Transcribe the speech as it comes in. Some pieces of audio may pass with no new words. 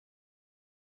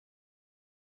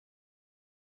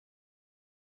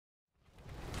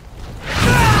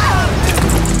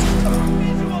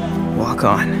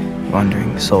Walk on,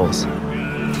 wandering souls.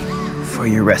 For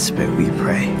your respite we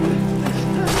pray.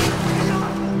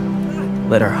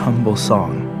 Let our humble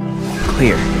song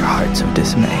clear your hearts of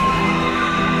dismay.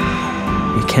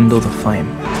 Rekindle the flame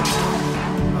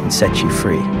and set you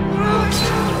free.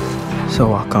 So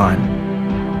walk on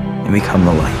and become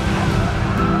the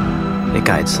light that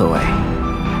guides the way.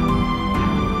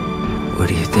 What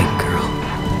do you think, girl?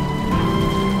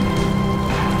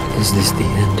 Is this the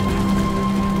end?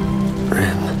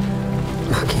 Rem,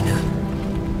 Machina.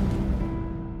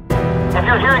 If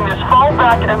you're hearing this, fall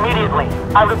back immediately.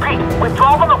 I repeat,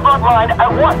 withdraw from the front line at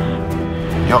once.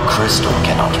 Your crystal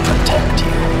cannot protect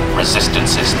you.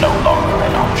 Resistance is no longer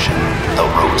an option. The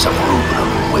roots of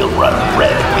Rubrum will run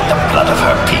red with the blood of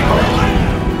her people.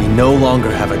 We no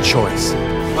longer have a choice.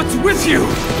 What's with you?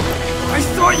 I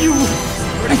thought you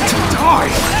were ready to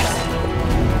die.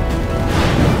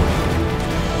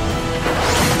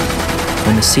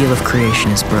 When the seal of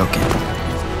creation is broken,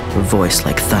 a voice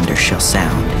like thunder shall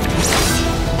sound.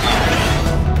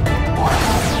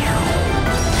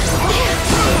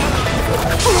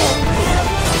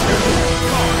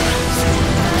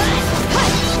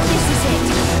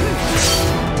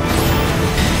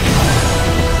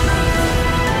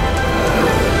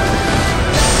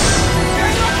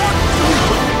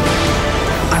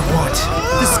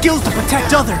 Skills to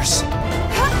protect others!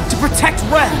 To protect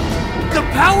Red! The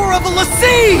power of a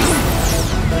Lassie!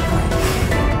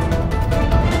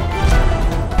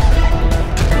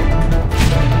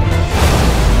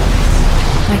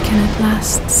 I can at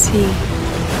last see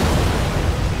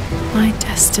my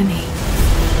destiny.